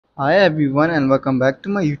Hi everyone and welcome back to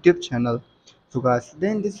my YouTube channel. So guys,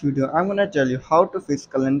 today in this video I'm gonna tell you how to fix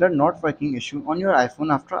calendar not working issue on your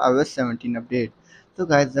iPhone after iOS 17 update. So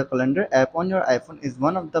guys, the calendar app on your iPhone is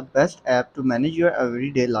one of the best app to manage your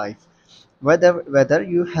everyday life. Whether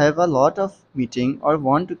you have a lot of meeting or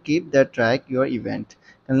want to keep that track your event,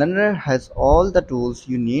 calendar has all the tools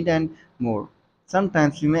you need and more.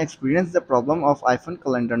 Sometimes you may experience the problem of iPhone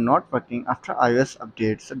calendar not working after iOS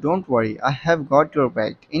update, so don't worry, I have got your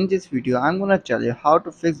back. In this video, I'm gonna tell you how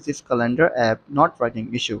to fix this calendar app not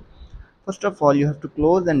working issue. First of all, you have to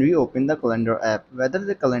close and reopen the calendar app. Whether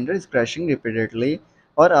the calendar is crashing repeatedly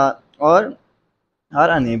or are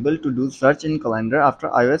unable to do search in calendar after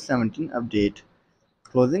iOS 17 update.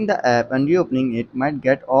 Closing the app and reopening it might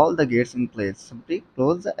get all the gates in place. Simply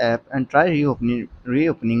close the app and try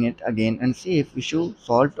reopening it again and see if issue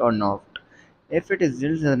solved or not. If it is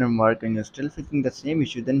still doesn't work and you're still facing the same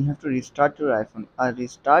issue, then you have to restart your iPhone. A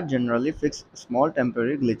restart generally fixes small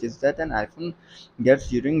temporary glitches that an iPhone gets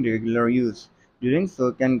during regular use. Doing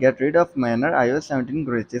so can get rid of minor iOS 17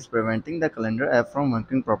 glitches, preventing the calendar app from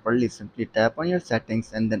working properly. Simply tap on your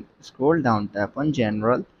settings and then scroll down, tap on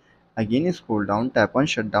General. Again you scroll down, tap on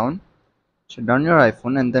Shutdown. Shut down your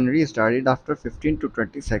iPhone and then restart it after 15 to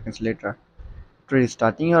 20 seconds later. After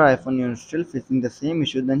restarting your iPhone, you're still facing the same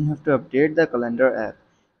issue, then you have to update the calendar app.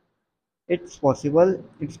 It's possible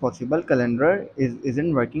calendar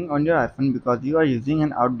isn't working on your iPhone because you are using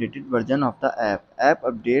an outdated version of the app. App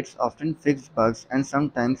updates often fix bugs and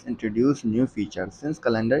sometimes introduce new features. Since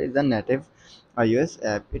calendar is a native iOS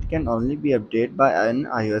app, it can only be updated by an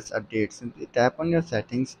iOS update. Simply tap on your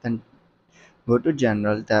settings, then go to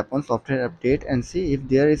General, tap on Software Update and see if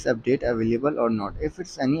there is update available or not. If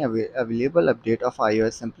it's any available update of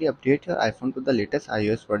iOS, simply update your iPhone to the latest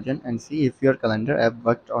iOS version and see if your calendar app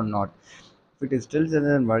worked or not. If it still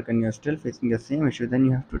doesn't work and you're still facing the same issue, then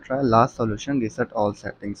you have to try last solution, reset all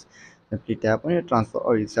settings. Simply tap on your transfer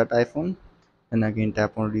or reset iPhone, then again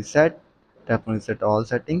tap on reset all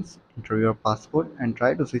settings, enter your password and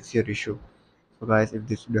try to fix your issue. So guys, if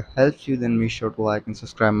this video helps you, then make sure to like and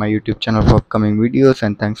subscribe my YouTube channel for upcoming videos,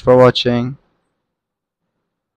 and thanks for watching.